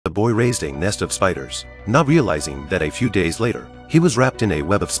boy raised a nest of spiders, not realizing that a few days later, he was wrapped in a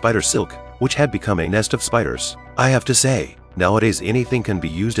web of spider silk, which had become a nest of spiders. I have to say, nowadays anything can be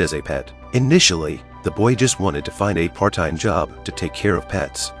used as a pet. Initially, the boy just wanted to find a part-time job to take care of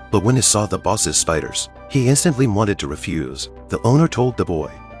pets, but when he saw the boss's spiders, he instantly wanted to refuse. The owner told the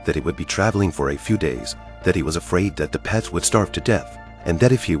boy that he would be traveling for a few days, that he was afraid that the pets would starve to death, and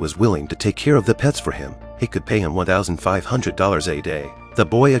that if he was willing to take care of the pets for him, he could pay him $1,500 a day. The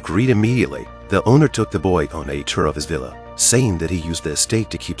boy agreed immediately. The owner took the boy on a tour of his villa, saying that he used the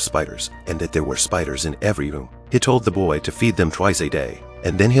estate to keep spiders and that there were spiders in every room. He told the boy to feed them twice a day,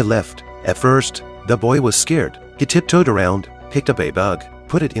 and then he left. At first, the boy was scared. He tiptoed around, picked up a bug,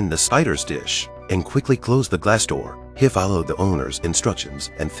 put it in the spider's dish, and quickly closed the glass door. He followed the owner's instructions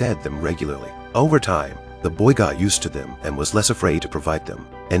and fed them regularly. Over time, the boy got used to them and was less afraid to provide them,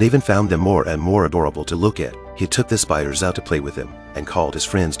 and even found them more and more adorable to look at. He took the spiders out to play with him and called his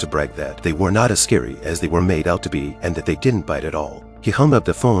friends to brag that they were not as scary as they were made out to be and that they didn't bite at all. He hung up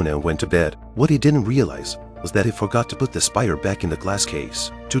the phone and went to bed. What he didn't realize was that he forgot to put the spider back in the glass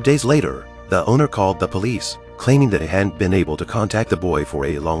case. 2 days later, the owner called the police, claiming that he hadn't been able to contact the boy for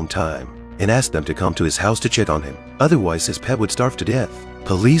a long time, and asked them to come to his house to check on him. Otherwise, his pet would starve to death.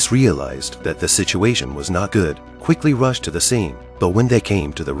 Police realized that the situation was not good, quickly rushed to the scene, but when they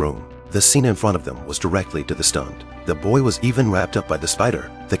came to the room, the scene in front of them was directly to the stunned. The boy was even wrapped up by the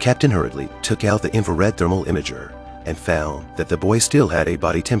spider. The captain hurriedly took out the infrared thermal imager and found that the boy still had a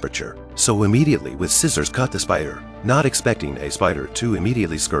body temperature, so immediately with scissors cut the spider, not expecting a spider to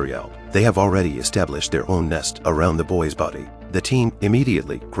immediately scurry out. They have already established their own nest around the boy's body. The team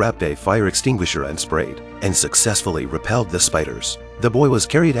immediately grabbed a fire extinguisher and sprayed, and successfully repelled the spiders. The boy was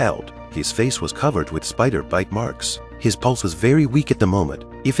carried out. His face was covered with spider bite marks. His pulse was very weak at the moment.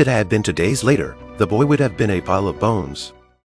 If it had been 2 days later, the boy would have been a pile of bones.